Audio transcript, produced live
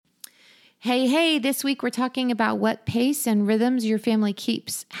Hey, this week we're talking about what pace and rhythms your family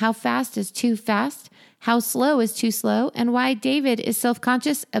keeps. How fast is too fast? How slow is too slow? And why David is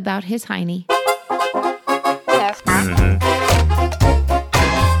self-conscious about his hiney.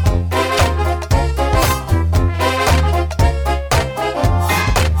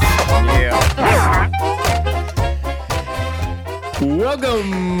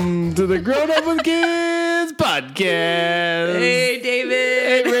 Welcome to the Grown Up with Kids podcast. Hey, David.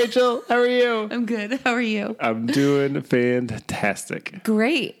 Hey, Rachel. How are you? I'm good. How are you? I'm doing fantastic.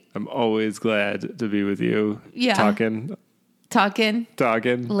 Great. I'm always glad to be with you. Yeah. Talking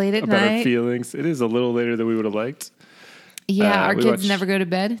Late at about night. our feelings. It is a little later than we would have liked. Yeah, our we kids watched- never go to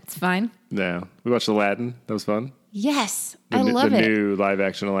bed. It's fine. No. We watched Aladdin. That was fun. Yes, I love the it. new live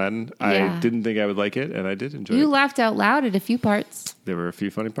action Aladdin. Yeah. I didn't think I would like it, and I did enjoy You it. laughed out loud at a few parts. There were a few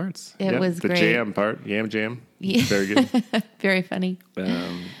funny parts. It was the great. jam part. Yam jam. Yeah. Very good. Very funny.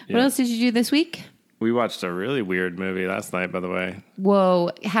 Yeah. What else did you do this week? We watched a really weird movie last night, by the way.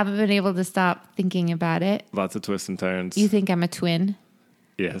 Whoa, haven't been able to stop thinking about it. Lots of twists and turns. You think I'm a twin?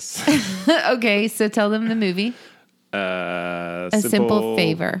 Yes. Okay, so tell them the movie. A A simple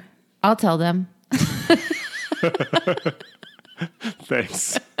favor. I'll tell them.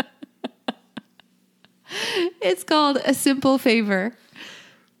 Thanks. It's called A Simple Favor.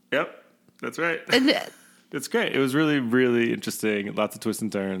 Yep, that's right. And, It's great. It was really, really interesting. Lots of twists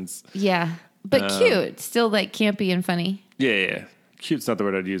and turns. yeah, but cute. Still like campy and funny. Yeah. Cute's not the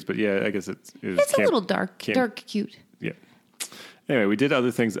word I'd use, but yeah, I guess it was It's a little dark cute. Yeah. Anyway, we did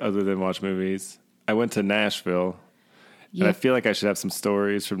other things other than watch movies. I went to Nashville, and I Yep. feel like I should have some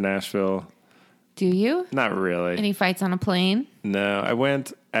stories from Nashville. Do you? Not really. Any fights on a plane? No, I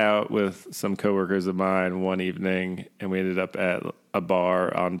went out with some coworkers of mine one evening, and we ended up at a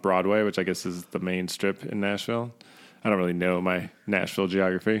bar on Broadway, which I guess is the main strip in Nashville. I don't really know my Nashville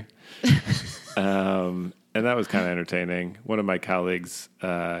geography. And that was kind of entertaining. One of my colleagues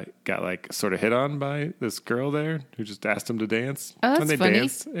got like sort of hit on by this girl there who just asked him to dance. Oh, that's and they funny.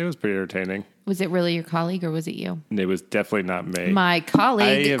 danced. It was pretty entertaining. Was it really your colleague or was it you? And it was definitely not me. My I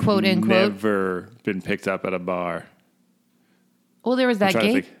colleague, have quote unquote. never been picked up at a bar. Well, there was that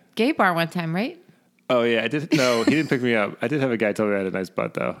trying to think. gay bar one time, right? Oh, yeah. I did. No, he didn't pick me up. I did have a guy tell me I had a nice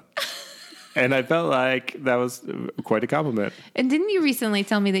butt, though. And I felt like that was quite a compliment. And didn't you recently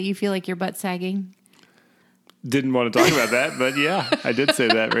tell me that you feel like your butt sagging? Didn't want to talk about that, but yeah, I did say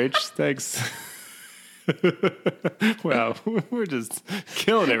that, Rach. Thanks. Wow, we're just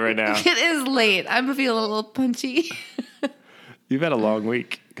killing it right now. It is late. I'm feeling a little punchy. You've had a long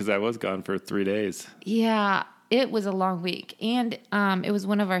week because I was gone for 3 days. Yeah, it was a long week. And it was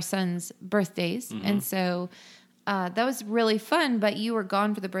one of our son's birthdays. Mm-hmm. And so that was really fun, but you were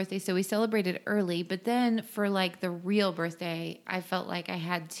gone for the birthday. So we celebrated early. But then for like the real birthday, I felt like I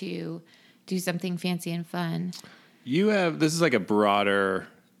had to do something fancy and fun. You have, this is like a broader,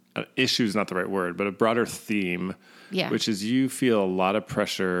 issue is not the right word, but a broader theme, Yeah. which is you feel a lot of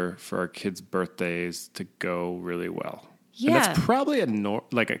pressure for our kids' birthdays to go really well. Yeah. And that's probably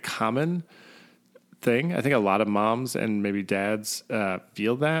a common thing. I think a lot of moms and maybe dads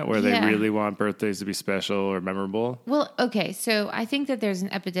feel that, where Yeah. they really want birthdays to be special or memorable. Well, okay. So I think that there's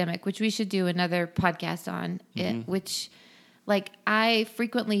an epidemic, which we should do another podcast on, which like I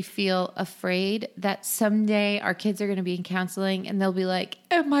frequently feel afraid that someday our kids are going to be in counseling and they'll be like,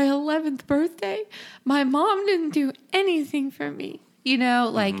 at my 11th birthday, my mom didn't do anything for me. You know,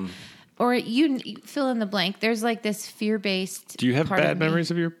 like, or you fill in the blank. There's like this fear-based. Do you have part bad of me. memories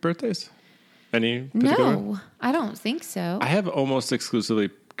of your birthdays? Any particular? No, I don't think so. I have almost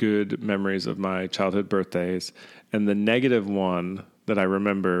exclusively good memories of my childhood birthdays. And the negative one that I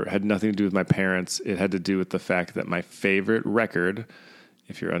remember had nothing to do with my parents. It had to do with the fact that my favorite record,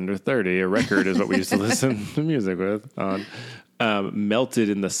 if you're under 30, a record is what we used to listen to music with, melted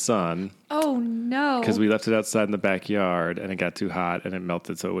in the sun Oh, no. because we left it outside in the backyard and it got too hot and it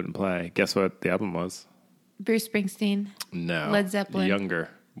melted so it wouldn't play. Guess what the album was? Bruce Springsteen. No. Led Zeppelin. Younger.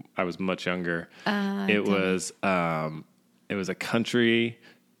 I was much younger. tell It was a country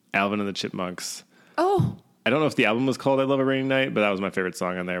Alvin and the Chipmunks. Oh, I don't know if the album was called I Love a Rainy Night, but that was my favorite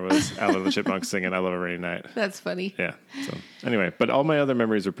song on there was Alvin and the Chipmunks singing I Love a Rainy Night. that's funny. Yeah. So anyway, but all my other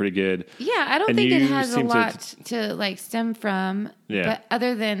memories are pretty good. Yeah, I don't And think it you has a seem to- lot to like stem from. Yeah. But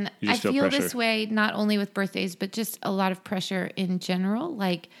other than You I just feel feel this pressure. way not only with birthdays, but just a lot of pressure in general.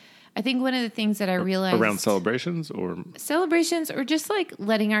 Like I think one of the things that I realized Around celebrations or celebrations or just like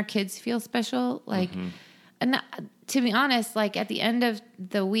letting our kids feel special, like and to be honest, like at the end of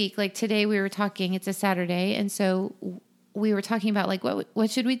the week, like today we were talking, it's a Saturday, and so we were talking about like, what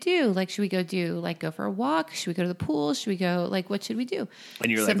should we do? Like, should we go for a walk? Should we go to the pool? Should we go, like, what should we do?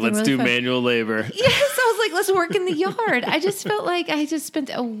 And you're Something like, let's really do fun. manual labor. Yes. I was like, let's work in the yard. I just felt like I just spent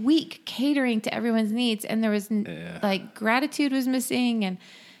a week catering to everyone's needs, and there was like gratitude was missing, and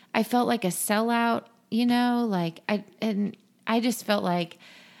I felt like a sellout, like I just felt like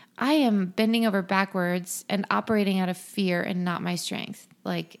I am bending over backwards and operating out of fear and not my strength.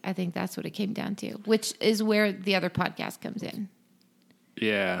 Like, I think that's what it came down to, which is where the other podcast comes in.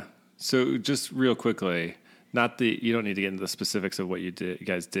 Yeah. So just real quickly, you don't need to get into the specifics of what you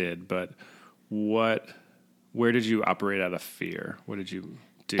guys did, but where did you operate out of fear? What did you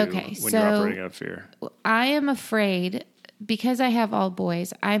do when you're operating out of fear? I am afraid, because I have all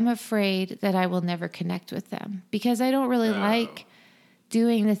boys, I'm afraid that I will never connect with them because I don't really like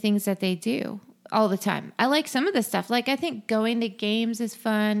doing the things that they do all the time. I like some of the stuff. Like, I think going to games is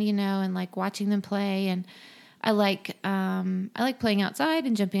fun, and like watching them play. And I like playing outside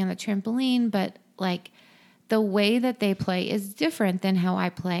and jumping on the trampoline, but like the way that they play is different than how I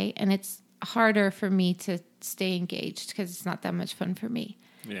play. And it's harder for me to stay engaged because it's not that much fun for me.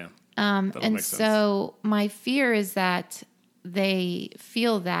 Yeah. And so my fear is that they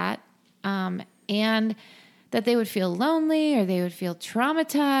feel that, and that they would feel lonely or they would feel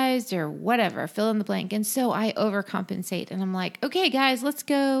traumatized or whatever, fill in the blank. And so I overcompensate, and I'm like, okay, guys, let's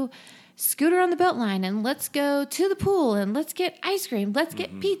go scooter on the Beltline, and let's go to the pool, and let's get ice cream. Let's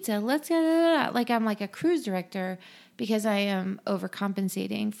get pizza. Let's get, like, I'm like a cruise director because I am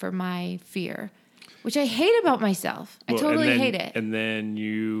overcompensating for my fear, which I hate about myself. I totally hate it. And then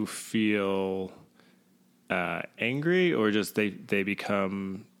you feel angry, or just they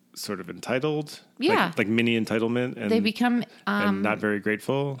become sort of entitled, like mini entitlement, and they become and not very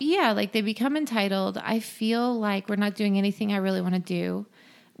grateful. Yeah, like they become entitled. I feel like we're not doing anything I really want to do.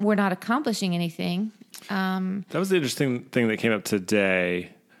 We're not accomplishing anything. That was the interesting thing that came up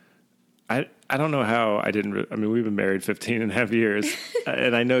today. I don't know how I didn't. I mean, we've been married 15 and a half years,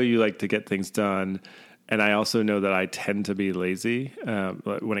 and I know you like to get things done. And I also know that I tend to be lazy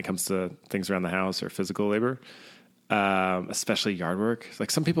when it comes to things around the house or physical labor. Especially yard work. Like,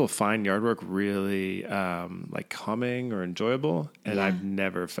 some people find yard work really like calming or enjoyable, and I've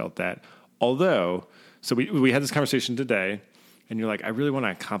never felt that. Although, so we had this conversation today, and you're like, I really want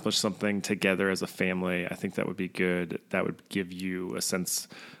to accomplish something together as a family. I think that would be good. That would give you a sense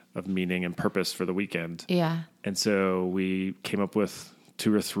of meaning and purpose for the weekend. Yeah. And so we came up with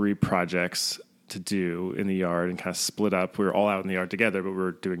 2 or 3 projects to do in the yard and kind of split up. We were all out in the yard together, but we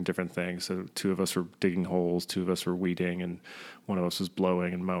were doing different things. So 2 of us were digging holes, 2 of us were weeding, and 1 of us was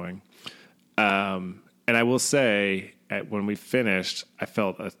blowing and mowing. And I will say, when we finished, I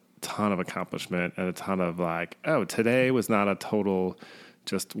felt a ton of accomplishment and a ton of like, oh, today was not a total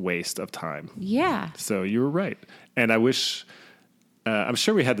just waste of time. Yeah. So you were right. And I wish, I'm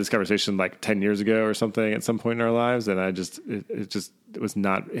sure we had this conversation like 10 years ago or something at some point in our lives. And it has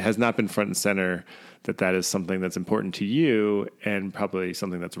not been front and center that is something that's important to you, and probably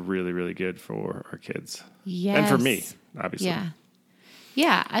something that's really, really good for our kids. Yes. And for me, obviously. Yeah.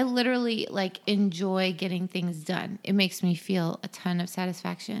 Yeah. I literally like enjoy getting things done. It makes me feel a ton of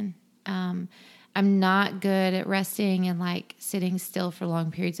satisfaction. I'm not good at resting and like sitting still for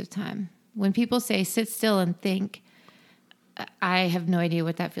long periods of time. When people say sit still and think, I have no idea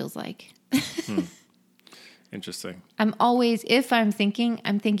what that feels like. Interesting. I'm always, if I'm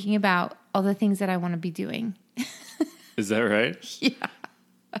thinking about all the things that I want to be doing. Is that right? Yeah.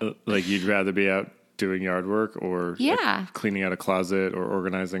 Like, you'd rather be out doing yard work or like cleaning out a closet or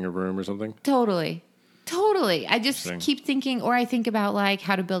organizing a room or something? Totally. I just keep thinking, or I think about like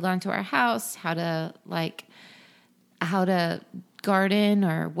how to build onto our house, how to garden,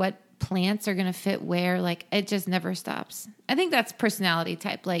 or what plants are going to fit where. Like, it just never stops. I think that's personality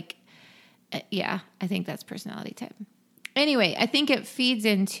type. Like, I think that's personality type. Anyway, I think it feeds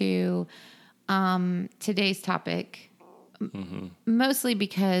into today's topic, mostly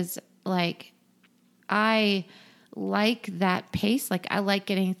because like I like that pace. Like, I like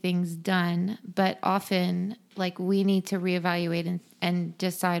getting things done, but often like we need to reevaluate and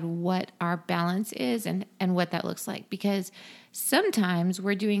decide what our balance is and what that looks like, because sometimes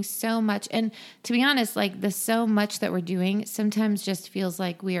we're doing so much. And to be honest, like the so much that we're doing sometimes just feels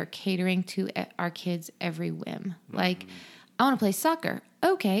like we are catering to our kids' every whim. Like, I want to play soccer.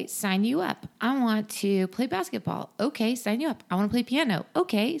 Okay, sign you up. I want to play basketball. Okay, sign you up. I want to play piano.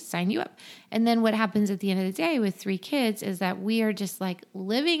 Okay, sign you up. And then what happens at the end of the day with 3 kids is that we are just like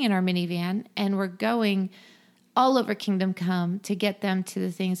living in our minivan, and we're going all over Kingdom Come to get them to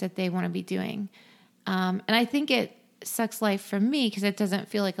the things that they want to be doing. And I think it sucks life for me because it doesn't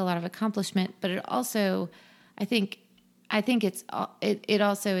feel like a lot of accomplishment, but it also, I think I think it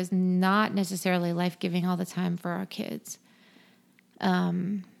also is not necessarily life-giving all the time for our kids.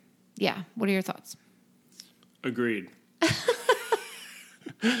 Yeah. What are your thoughts? Agreed.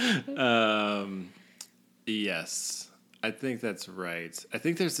 Yes, I think that's right. I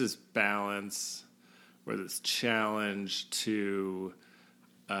think there's this balance or this challenge to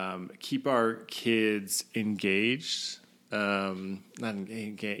keep our kids engaged. Not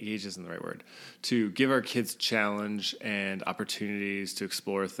engaged isn't the right word. To give our kids challenge and opportunities to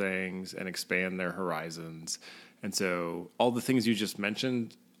explore things and expand their horizons. And so all the things you just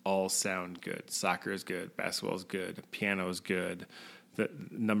mentioned all sound good. Soccer is good. Basketball is good. Piano is good. The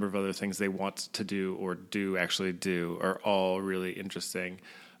number of other things they want to do or do actually do are all really interesting.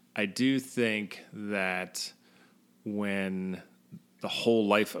 I do think that when the whole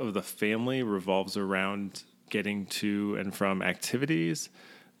life of the family revolves around getting to and from activities,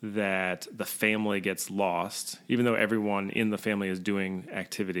 that the family gets lost, even though everyone in the family is doing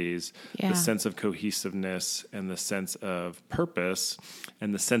activities. Yeah. The sense of cohesiveness and the sense of purpose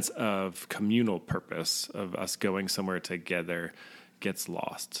and the sense of communal purpose of us going somewhere together gets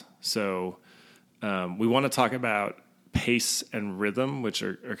lost. So we want to talk about pace and rhythm, which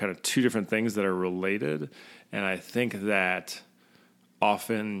are kind of two different things that are related. And I think that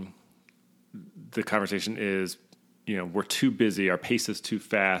often the conversation is, we're too busy, our pace is too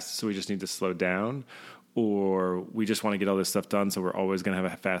fast, so we just need to slow down, or we just want to get all this stuff done, so we're always going to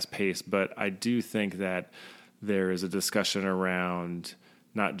have a fast pace. But I do think that there is a discussion around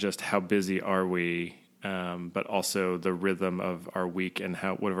not just how busy are we, but also the rhythm of our week and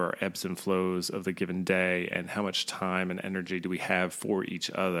what are our ebbs and flows of the given day, and how much time and energy do we have for each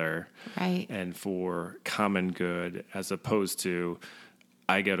other, right? And for common good, as opposed to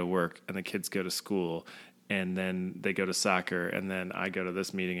I go to work and the kids go to school and then they go to soccer and then I go to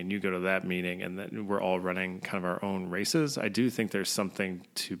this meeting and you go to that meeting and then we're all running kind of our own races. I do think there's something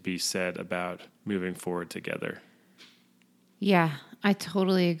to be said about moving forward together. Yeah, I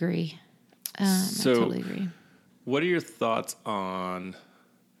totally agree. I totally agree. What are your thoughts on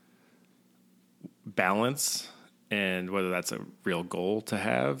balance and whether that's a real goal to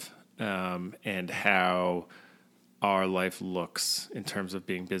have, and how our life looks in terms of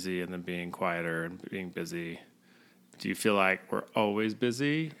being busy and then being quieter and being busy? Do you feel like we're always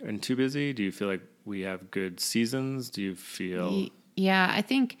busy and too busy? Do you feel like we have good seasons? Do you feel... Yeah,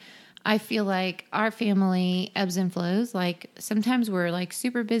 I feel like our family ebbs and flows. Like sometimes we're like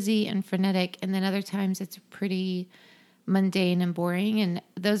super busy and frenetic, and then other times it's pretty mundane and boring. And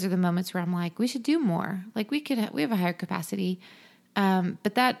those are the moments where I'm like, we should do more. Like we have a higher capacity.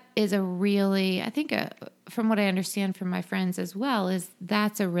 But that is a really, I think, from what I understand from my friends as well, is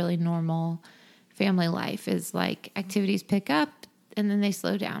that's a really normal family life, is like activities pick up and then they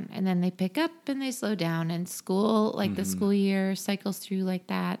slow down, and then they pick up and they slow down, and school, like the school year cycles through like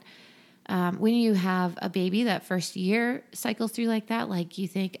that. When you have a baby, that first year cycles through like that, like you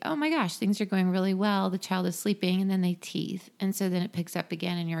think, oh my gosh, things are going really well. The child is sleeping, and then they teeth. And so then it picks up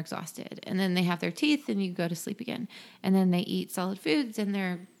again and you're exhausted. And then they have their teeth and you go to sleep again. And then they eat solid foods and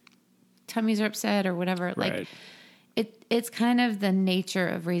their tummies are upset or whatever. Right. Like it's kind of the nature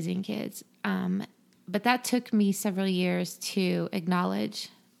of raising kids. But that took me several years to acknowledge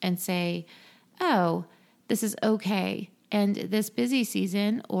and say, oh, this is okay. And this busy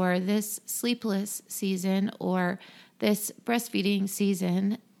season or this sleepless season or this breastfeeding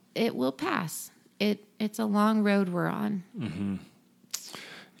season, it will pass. It's a long road we're on. Mm-hmm.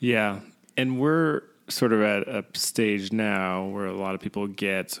 Yeah. And we're sort of at a stage now where a lot of people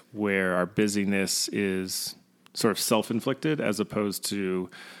get where our busyness is sort of self-inflicted, as opposed to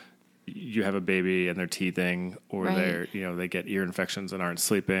you have a baby and they're teething, or right. they get ear infections and aren't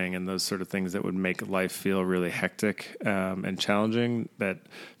sleeping, and those sort of things that would make life feel really hectic and challenging, that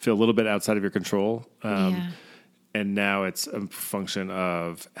feel a little bit outside of your control. And now it's a function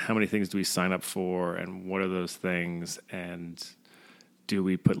of how many things do we sign up for, and what are those things, and do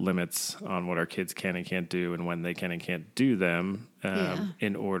we put limits on what our kids can and can't do, and when they can and can't do them,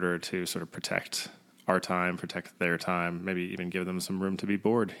 in order to sort of protect our time, protect their time, maybe even give them some room to be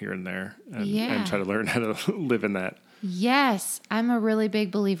bored here and there, and try to learn how to live in that. Yes, I'm a really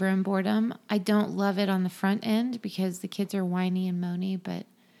big believer in boredom. I don't love it on the front end because the kids are whiny and moany, but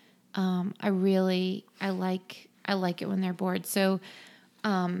I like it when they're bored. So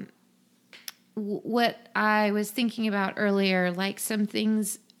what I was thinking about earlier, like some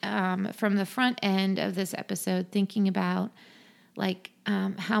things from the front end of this episode, thinking about like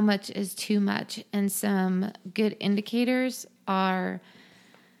how much is too much, and some good indicators are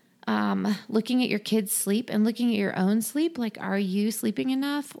looking at your kids' sleep and looking at your own sleep. Like, are you sleeping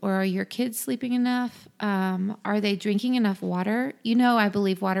enough, or are your kids sleeping enough? Are they drinking enough water? I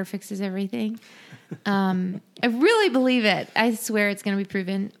believe water fixes everything. I really believe it. I swear it's going to be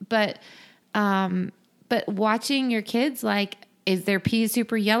proven. But watching your kids, like, is their pee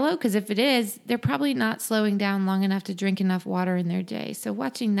super yellow? Because if it is, they're probably not slowing down long enough to drink enough water in their day. So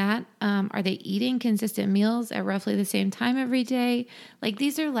watching that, are they eating consistent meals at roughly the same time every day? Like,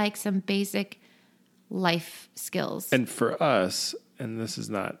 these are like some basic life skills. And for us, and this is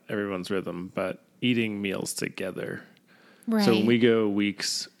not everyone's rhythm, but eating meals together. Right. So we go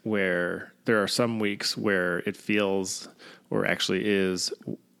weeks where there are some weeks where it feels, or actually is,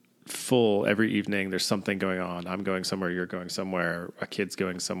 full every evening. There's something going on. I'm going somewhere, you're going somewhere, a kid's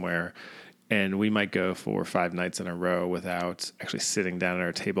going somewhere. And we might go 4 or 5 nights in a row without actually sitting down at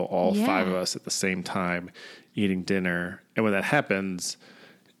our table, all 5 of us at the same time, eating dinner. And when that happens,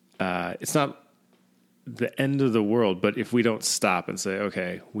 it's not the end of the world, but if we don't stop and say,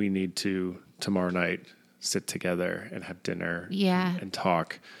 okay, we need to tomorrow night sit together and have dinner and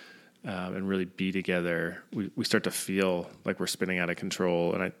talk, and really be together, we start to feel like we're spinning out of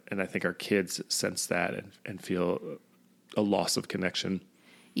control. And I think our kids sense that and feel a loss of connection.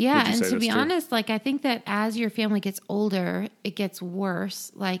 Yeah. And to be honest, like, I think that as your family gets older, it gets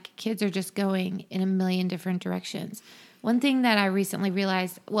worse. Like, kids are just going in a million different directions. One thing that I recently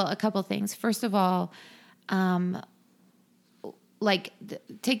realized, well, a couple things. First of all,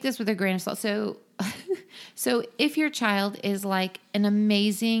 take this with a grain of salt. So if your child is like an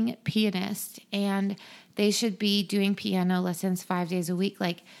amazing pianist and they should be doing piano lessons 5 days a week,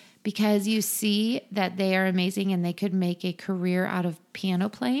 like, because you see that they are amazing and they could make a career out of piano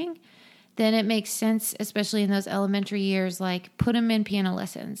playing, then it makes sense, especially in those elementary years, like, put them in piano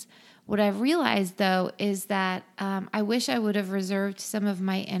lessons. What I've realized, though, is that I wish I would have reserved some of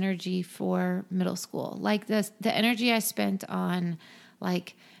my energy for middle school. Like, the energy I spent on,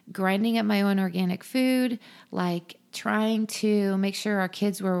 like, grinding up my own organic food, like, trying to make sure our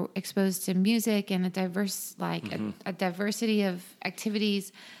kids were exposed to music and a diversity of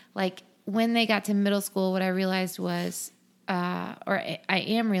activities. Like, when they got to middle school, what I realized was, or I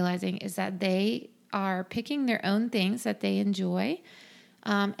am realizing, is that they are picking their own things that they enjoy.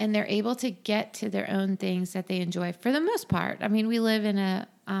 And they're able to get to their own things that they enjoy for the most part. I mean, we live in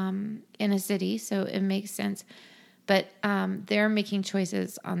a city, so it makes sense. But they're making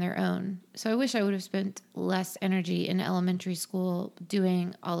choices on their own. So I wish I would have spent less energy in elementary school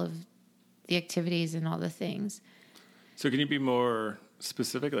doing all of the activities and all the things. So can you be more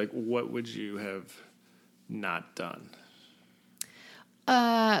specific? Like, what would you have not done?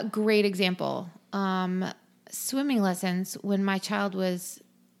 Great example. Swimming lessons when my child was,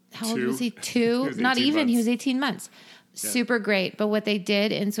 how old was he? 2? Not even. Months. He was 18 months. Yeah. Super great. But what they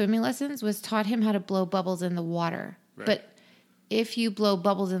did in swimming lessons was taught him how to blow bubbles in the water. Right. But if you blow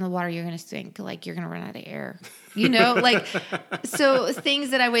bubbles in the water, you're going to sink. Like, you're going to run out of air. Like, so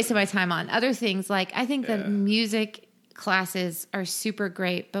things that I wasted my time on. Other things, like, I think that music classes are super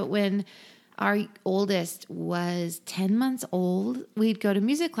great. But when our oldest was 10 months old, we'd go to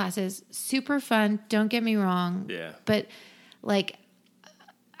music classes. Super fun. Don't get me wrong. Yeah. But, like,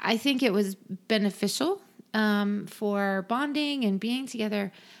 I think it was beneficial for bonding and being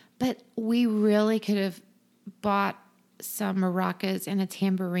together. But we really could have bought some maracas and a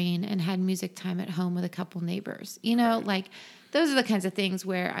tambourine and had music time at home with a couple neighbors. Right. Like, those are the kinds of things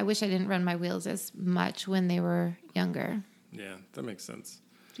where I wish I didn't run my wheels as much when they were younger. Yeah, that makes sense.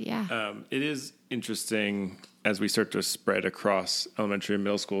 Yeah. It is interesting as we start to spread across elementary and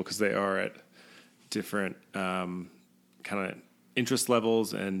middle school, because they are at different kind of interest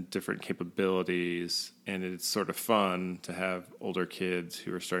levels and different capabilities. And it's sort of fun to have older kids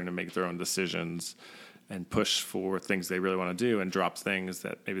who are starting to make their own decisions and push for things they really want to do and drop things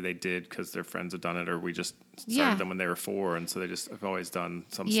that maybe they did because their friends have done it, or we just started them when they were 4. And so they just have always done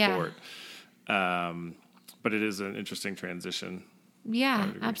some sport. But it is an interesting transition.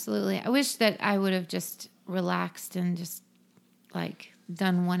 Yeah, absolutely. I wish that I would have just relaxed and just, like,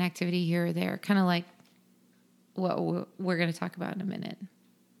 done one activity here or there, kind of like what we're going to talk about in a minute.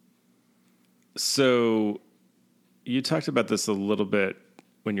 So you talked about this a little bit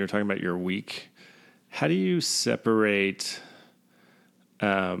when you were talking about your week. How do you separate,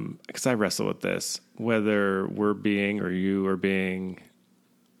 because I wrestle with this, whether we're being, or you are being,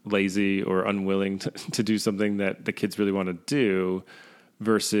 lazy or unwilling to do something that the kids really want to do,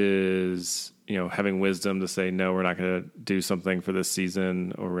 versus, having wisdom to say, no, we're not going to do something for this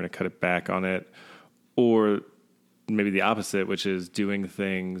season, or we're going to cut it back on it, or maybe the opposite, which is doing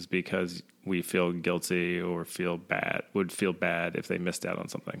things because we feel guilty or would feel bad if they missed out on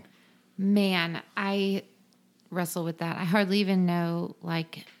something. Man, I wrestle with that. I hardly even know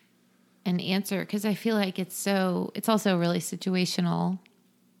like an answer because I feel like it's also really situational.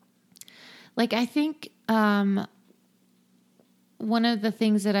 Like I think one of the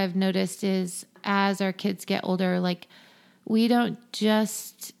things that I've noticed is as our kids get older, like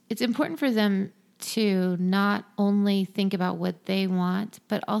it's important for them to not only think about what they want,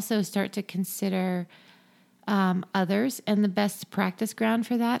 but also start to consider others. And the best practice ground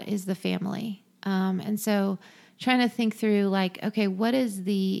for that is the family. And so trying to think through like, okay, what is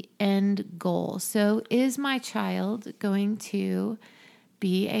the end goal? So is my child going to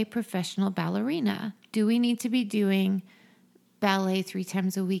be a professional ballerina? Do we need to be doing ballet 3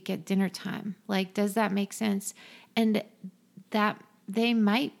 times a week at dinner time? Like, does that make sense? And that they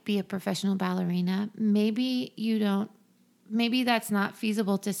might be a professional ballerina. Maybe that's not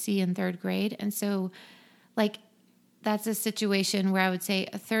feasible to see in 3rd grade. And so like, that's a situation where I would say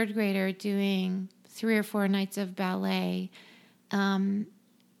a 3rd grader doing 3 or 4 nights of ballet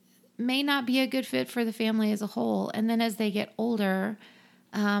may not be a good fit for the family as a whole. And then as they get older,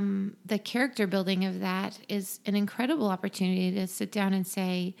 the character building of that is an incredible opportunity to sit down and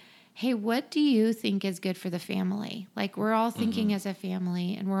say, hey, what do you think is good for the family? Like we're all thinking as a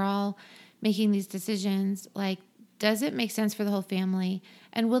family and we're all making these decisions. Like, does it make sense for the whole family?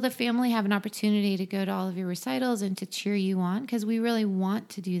 And will the family have an opportunity to go to all of your recitals and to cheer you on? Because we really want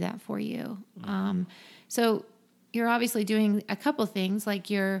to do that for you. So you're obviously doing a couple things. Like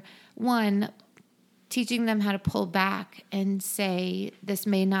you're, one, teaching them how to pull back and say, this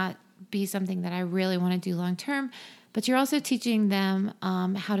may not be something that I really want to do long term. But you're also teaching them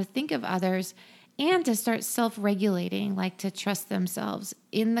how to think of others and to start self-regulating, like to trust themselves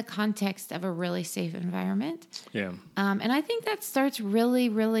in the context of a really safe environment. Yeah. And I think that starts really,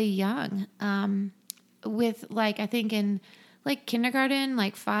 really young with like, I think in like kindergarten,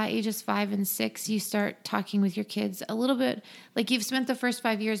 like ages 5 and 6, you start talking with your kids a little bit. Like you've spent the first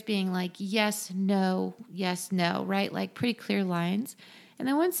 5 years being like, yes, no, right? Like pretty clear lines. And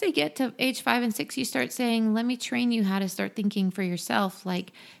then once they get to age 5 and 6, you start saying, let me train you how to start thinking for yourself.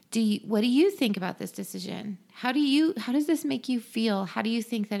 Like, what do you think about this decision? How does this make you feel? How do you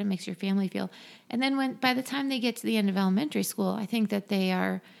think that it makes your family feel? And then by the time they get to the end of elementary school, I think that they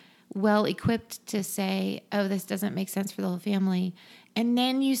are well equipped to say, oh, this doesn't make sense for the whole family. And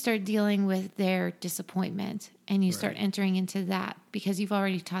then you start dealing with their disappointment and you start entering into that because you've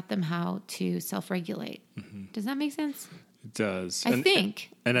already taught them how to self-regulate. Mm-hmm. Does that make sense? It does. I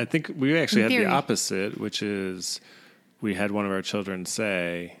think we actually had the opposite, which is we had one of our children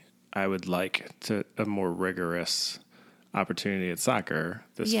say, I would like a more rigorous opportunity at soccer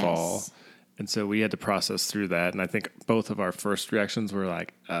this fall. And so we had to process through that. And I think both of our first reactions were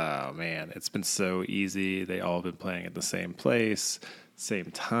like, oh man, it's been so easy. They all have been playing at the same place,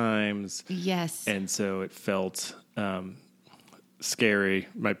 same times. Yes. And so it felt scary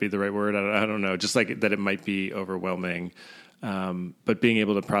might be the right word. I don't know. Just like that it might be overwhelming. But being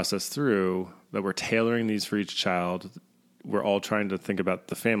able to process through that we're tailoring these for each child. We're all trying to think about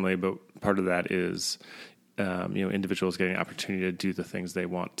the family, but part of that is, individuals getting an opportunity to do the things they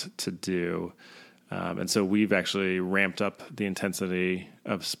want to do. And so we've actually ramped up the intensity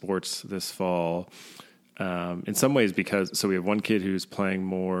of sports this fall. In some ways so we have one kid who's playing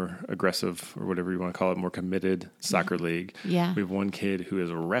more aggressive or whatever you want to call it, more committed soccer league. Yeah. We have one kid who is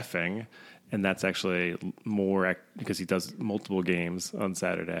reffing, and that's actually more because he does multiple games on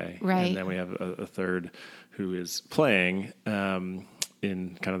Saturday. Right. And then we have a third who is playing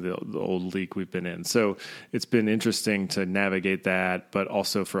in kind of the old league we've been in. So it's been interesting to navigate that, but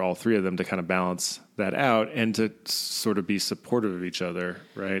also for all three of them to kind of balance that out and to sort of be supportive of each other,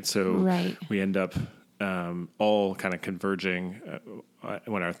 right? So we end up all kind of converging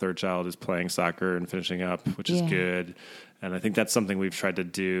when our third child is playing soccer and finishing up, which is good. And I think that's something we've tried to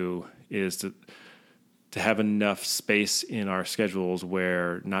do is to have enough space in our schedules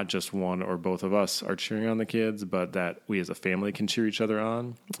where not just one or both of us are cheering on the kids, but that we as a family can cheer each other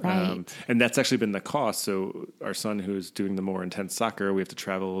on. Right. And that's actually been the cost. So our son, who's doing the more intense soccer, we have to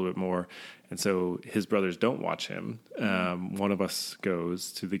travel a little bit more. And so his brothers don't watch him. One of us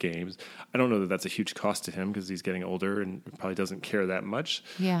goes to the games. I don't know that that's a huge cost to him because he's getting older and probably doesn't care that much.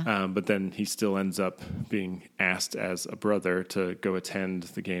 Yeah. But then he still ends up being asked as a brother to go attend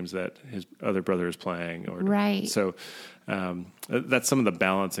the games that his other brother is playing. So that's some of the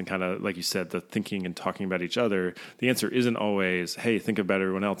balance and kind of, like you said, the thinking and talking about each other. The answer isn't always, hey, think about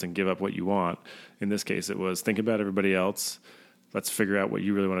everyone else and give up what you want. In this case, it was think about everybody else. Let's figure out what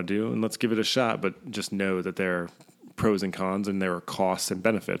you really want to do and let's give it a shot, but just know that there are pros and cons, and there are costs and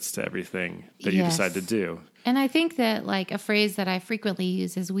benefits to everything that you decide to do. And I think that like a phrase that I frequently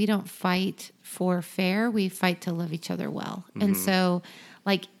use is we don't fight for fair, we fight to love each other well. Mm-hmm. And so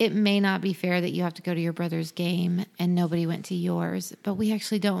like it may not be fair that you have to go to your brother's game and nobody went to yours, but we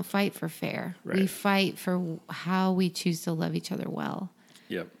actually don't fight for fair. Right. We fight for how we choose to love each other well.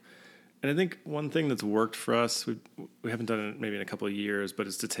 Yep. And I think one thing that's worked for us, we haven't done it maybe in a couple of years, but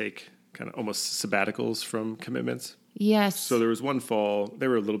is to take kind of almost sabbaticals from commitments. Yes. So there was one fall, they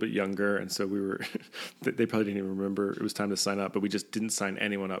were a little bit younger, and so we were, they probably didn't even remember it was time to sign up, but we just didn't sign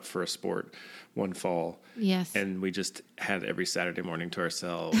anyone up for a sport one fall. Yes. And we just had every Saturday morning to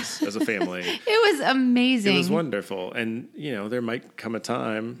ourselves as a family. It was amazing. It was wonderful. And, you know, there might come a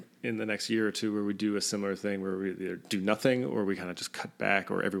time in the next year or two where we do a similar thing where we either do nothing or we kind of just cut back,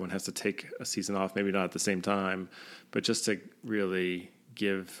 or everyone has to take a season off, maybe not at the same time, but just to really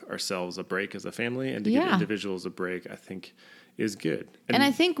give ourselves a break as a family and to give individuals a break, I think is good. And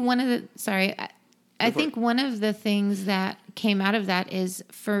I think one of the things that came out of that is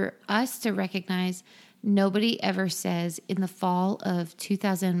for us to recognize nobody ever says in the fall of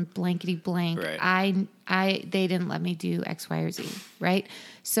 2000 blankety blank, right, they didn't let me do X, Y, or Z. Right.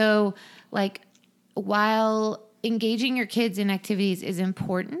 So like, while engaging your kids in activities is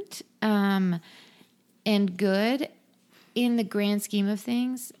important, and good, in the grand scheme of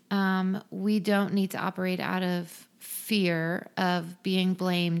things, we don't need to operate out of fear of being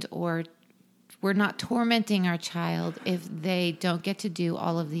blamed, or we're not tormenting our child if they don't get to do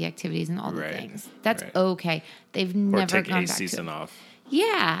all of the activities and all the things. That's okay. They've never gone back to it. Or take a season off.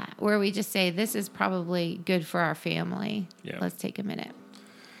 Yeah, where we just say, this is probably good for our family. Yeah. Let's take a minute.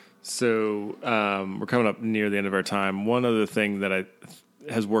 So we're coming up near the end of our time. One other thing that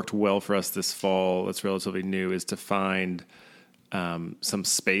has worked well for us this fall that's relatively new is to find some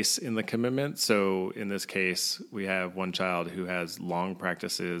space in the commitment. So in this case, we have one child who has long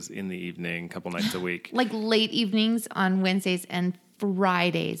practices in the evening, a couple nights a week. Like late evenings on Wednesdays and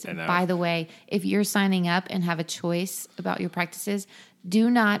Fridays. By the way, if you're signing up and have a choice about your practices, do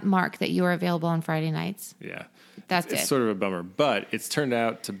not mark that you are available on Friday nights. Yeah. That's it's sort of a bummer, but it's turned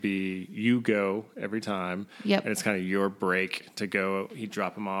out to be you go every time. Yep. And it's kind of your break to go. You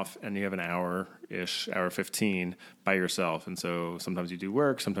drop them off and you have an hour-ish, hour 15 by yourself. And so sometimes you do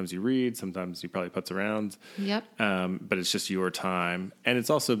work, sometimes you read, sometimes you probably putz around. Yep. But it's just your time. And it's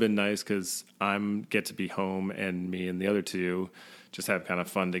also been nice because get to be home, and me and the other two just have kind of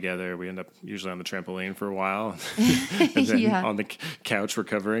fun together. We end up usually on the trampoline for a while and then on the couch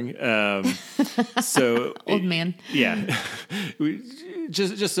recovering. So old man. Yeah.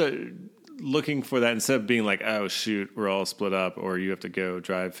 just looking for that instead of being like, oh shoot, we're all split up, or you have to go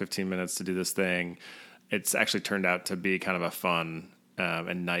drive 15 minutes to do this thing. It's actually turned out to be kind of a fun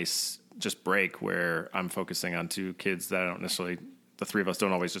and nice just break where I'm focusing on two kids that I don't necessarily, the three of us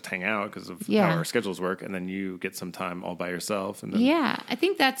don't always just hang out because of how our schedules work, and then you get some time all by yourself. And then I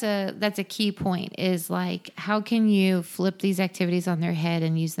think that's a key point, is like, how can you flip these activities on their head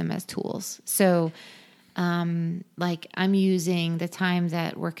and use them as tools? So, like I'm using the time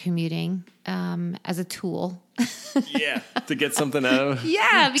that we're commuting as a tool. To get something out of.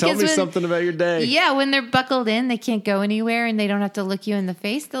 Because tell me something about your day. Yeah, when they're buckled in, they can't go anywhere and they don't have to look you in the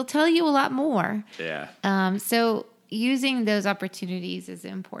face. They'll tell you a lot more. Yeah. So using those opportunities is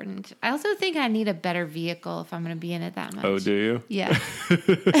important. I also think I need a better vehicle if I'm going to be in it that much. Oh, do you? Yeah.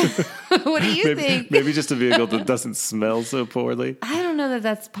 What do you think? Maybe just a vehicle that doesn't smell so poorly. I don't know that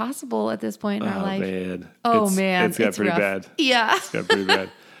that's possible at this point in our life. Man. It's got pretty rough. bad. Yeah. It's got pretty bad.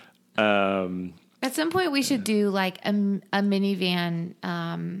 At some point, we should do like a minivan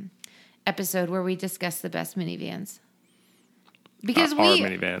episode where we discuss the best minivans. Because our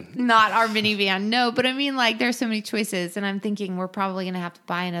minivan. Not our minivan, no. But I mean, like, there's so many choices, and I'm thinking we're probably going to have to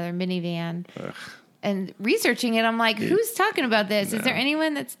buy another minivan. Ugh. And researching it, I'm like, who's talking about this? No. Is there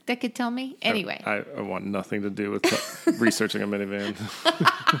anyone that could tell me? Anyway. I want nothing to do with researching a minivan.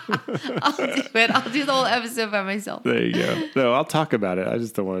 I'll do it. I'll do the whole episode by myself. There you go. No, I'll talk about it. I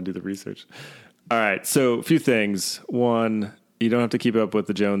just don't want to do the research. All right. So a few things. One, you don't have to keep up with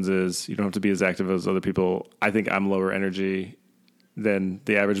the Joneses. You don't have to be as active as other people. I think I'm lower energy than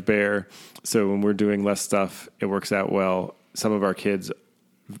the average bear. So when we're doing less stuff, it works out well. Some of our kids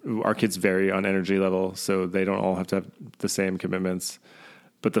vary on energy level, so they don't all have to have the same commitments.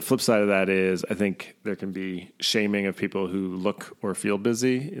 But the flip side of that is I think there can be shaming of people who look or feel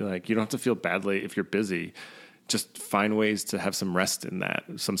busy. Like, you don't have to feel badly if you're busy. Just find ways to have some rest in that,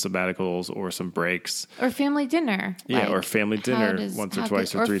 some sabbaticals or some breaks. Or family dinner. Yeah, or family dinner once or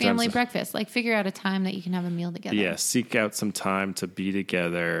twice or three times. Or family breakfast. Like, figure out a time that you can have a meal together. Yeah, seek out some time to be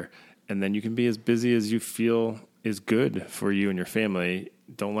together, and then you can be as busy as you feel is good for you and your family.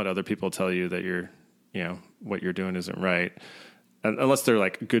 Don't let other people tell you that what you're doing isn't right. Unless they're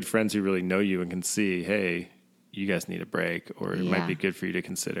like good friends who really know you and can see, hey, you guys need a break, or it might be good for you to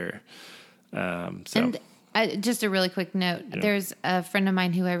consider. And just a really quick note. Yeah. There's a friend of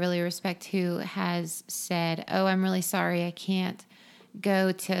mine who I really respect who has said, oh, I'm really sorry I can't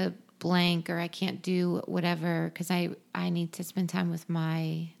go to blank, or I can't do whatever because I need to spend time with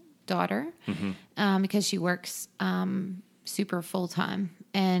my daughter because she works super full time.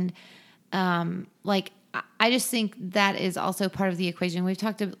 And I just think that is also part of the equation. We've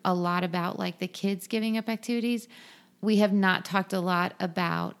talked a lot about like the kids giving up activities. We have not talked a lot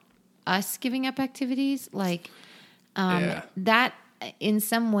about us giving up activities. That in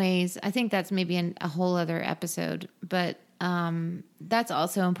some ways, I think that's maybe a whole other episode, but that's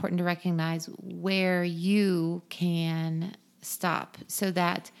also important to recognize where you can stop so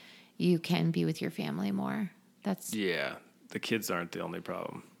that you can be with your family more. The kids aren't the only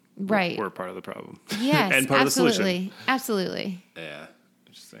problem. Right. We're part of the problem. Yes, and part of the solution. Absolutely. Yeah,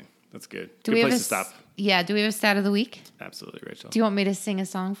 interesting. That's good. Good place to stop. Yeah, do we have a stat of the week? Absolutely, Rachel. Do you want me to sing a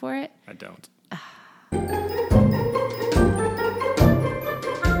song for it? I don't.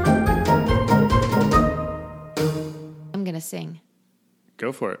 I'm going to sing.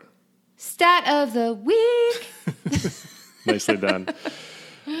 Go for it. Stat of the week. Nicely done.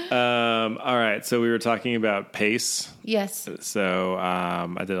 All right. So we were talking about pace. Yes. So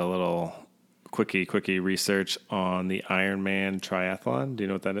I did a little quickie research on the Ironman triathlon. Do you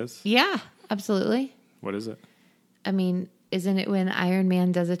know what that is? Yeah, absolutely. What is it? I mean, isn't it when Iron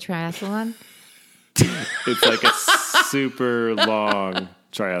Man does a triathlon? It's like a super long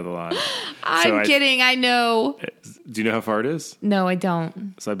triathlon. I'm kidding. I know. Do you know how far it is? No, I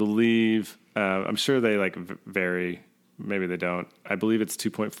don't. So I believe, I'm sure they vary. Maybe they don't. I believe it's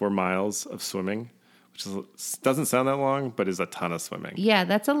 2.4 miles of swimming, which doesn't sound that long, but is a ton of swimming. Yeah,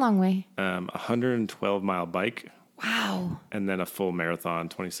 that's a long way. 112-mile bike. Wow. And then a full marathon,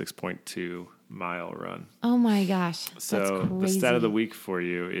 26.2-mile run. Oh, my gosh. So that's crazy. The stat of the week for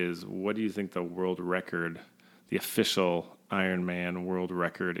you is, what do you think the world record, the official Ironman world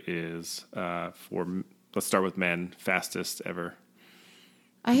record is for, let's start with men, fastest ever?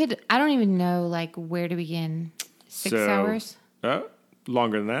 I don't even know where to begin. 6 hours?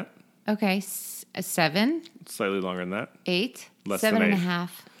 Longer than that. Okay. 7. Slightly longer than that. 8. Less 7 than 8. and a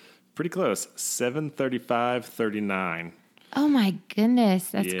half. Pretty close. 7:35:39. Oh my goodness,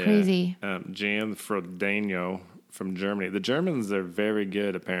 that's crazy. Jan Frodeno from Germany. The Germans are very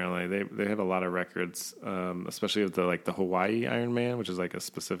good. Apparently, they have a lot of records, especially with the Hawaii Ironman, which is a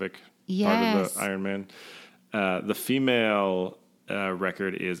specific part of the Ironman. The female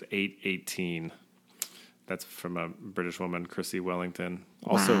record is 8:18. That's from a British woman, Chrissy Wellington.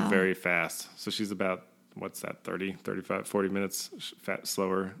 Also very fast. So she's about, 35, 40 minutes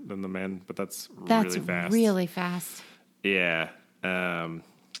slower than the men, but that's really fast. That's really fast. Yeah,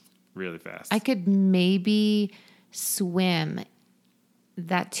 really fast. I could maybe swim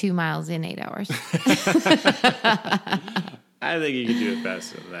that 2 miles in 8 hours. I think you can do it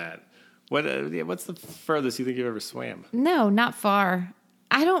faster than that. What's the furthest you think you've ever swam? No, not far.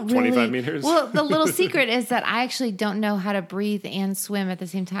 I don't really. 25 meters? Well, the little secret is that I actually don't know how to breathe and swim at the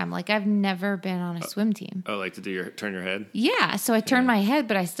same time. I've never been on a swim team. Oh, to turn your head? Yeah. So I turn my head,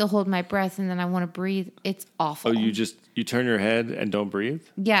 but I still hold my breath, and then I want to breathe. It's awful. Oh, you turn your head and don't breathe?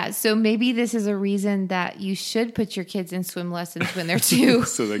 Yeah. So maybe this is a reason that you should put your kids in swim lessons when they're 2.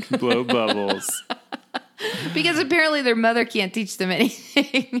 So they can blow bubbles. Because apparently their mother can't teach them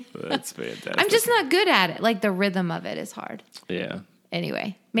anything. That's fantastic. I'm just not good at it. The rhythm of it is hard. Yeah.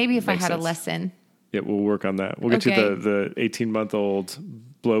 Anyway, maybe if Makes I had sense. a lesson. Yeah, we'll work on that. We'll get you the 18-month-old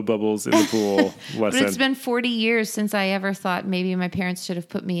blow bubbles in the pool lesson. But it's been 40 years since I ever thought maybe my parents should have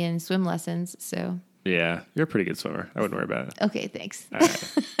put me in swim lessons. So yeah, you're a pretty good swimmer. I wouldn't worry about it. Okay, thanks. All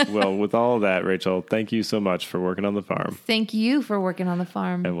right. Well, with all of that, Rachel, thank you so much for working on the farm. Thank you for working on the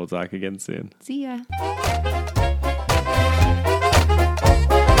farm. And we'll talk again soon. See ya.